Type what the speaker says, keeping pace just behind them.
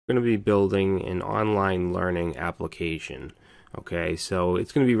We're going to be building an online learning application. Okay, so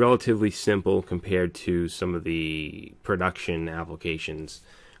it's going to be relatively simple compared to some of the production applications,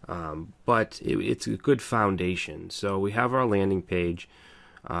 but it's a good foundation. So we have our landing page.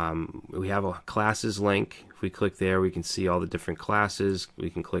 We have a classes link. If we click there, we can see all the different classes. We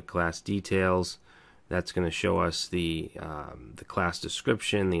can click class details. That's going to show us the class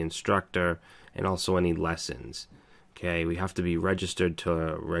description, the instructor, and also any lessons. Okay, we have to be registered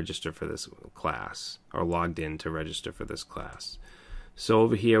to register for this class, or logged in to register for this class. So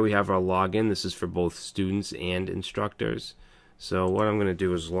over here we have our login. This is for both students and instructors. So what I'm going to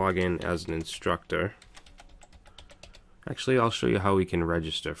do is log in as an instructor. Actually, I'll show you how we can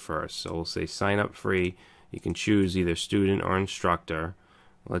register first. So we'll say sign up free. You can choose either student or instructor.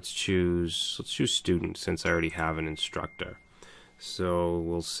 Let's choose student since I already have an instructor. So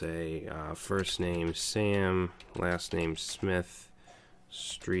we'll say first name Sam, last name Smith,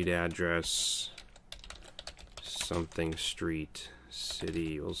 street address something street,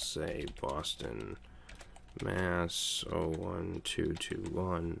 city we'll say Boston, Mass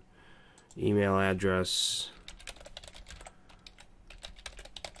 01221, email address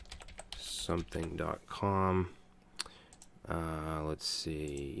something.com. Let's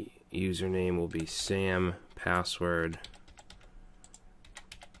see, username will be Sam, password,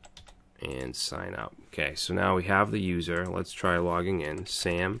 and sign up. Okay, so now we have the user. Let's try logging in.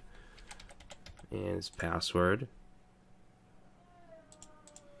 Sam and his password.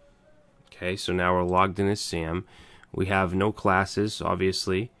 Okay, so now we're logged in as Sam. We have no classes,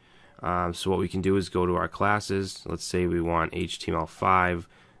 obviously. So what we can do is go to our classes. Let's say we want HTML5,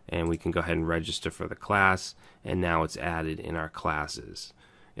 and we can go ahead and register for the class, and now it's added in our classes.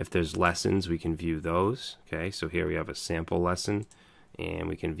 If there's lessons, we can view those. Okay, so here we have a sample lesson, and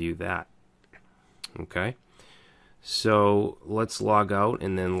we can view that. Okay, so let's log out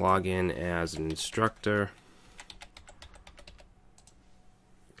and then log in as an instructor.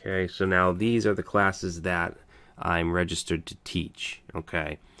 Okay, so now these are the classes that I'm registered to teach.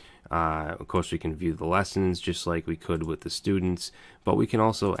 Okay, of course we can view the lessons just like we could with the students, but we can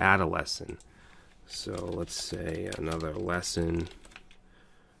also add a lesson. So let's say another lesson.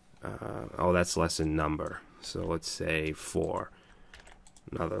 Oh, that's lesson number. So let's say 4.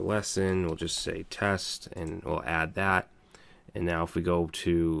 Another lesson, we'll just say test, and we'll add that. And now if we go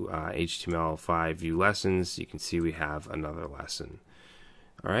to HTML5 view lessons, you can see we have another lesson.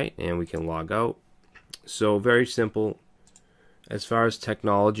 Alright, and we can log out. So very simple. As far as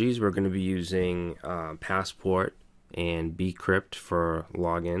technologies, we're going to be using Passport and Bcrypt for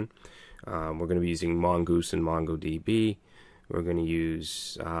login. We're going to be using Mongoose and MongoDB. We're going to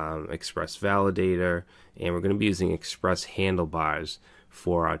use Express Validator, and we're going to be using Express Handlebars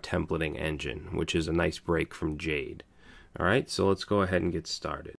for our templating engine, which is a nice break from Jade. Alright, so let's go ahead and get started.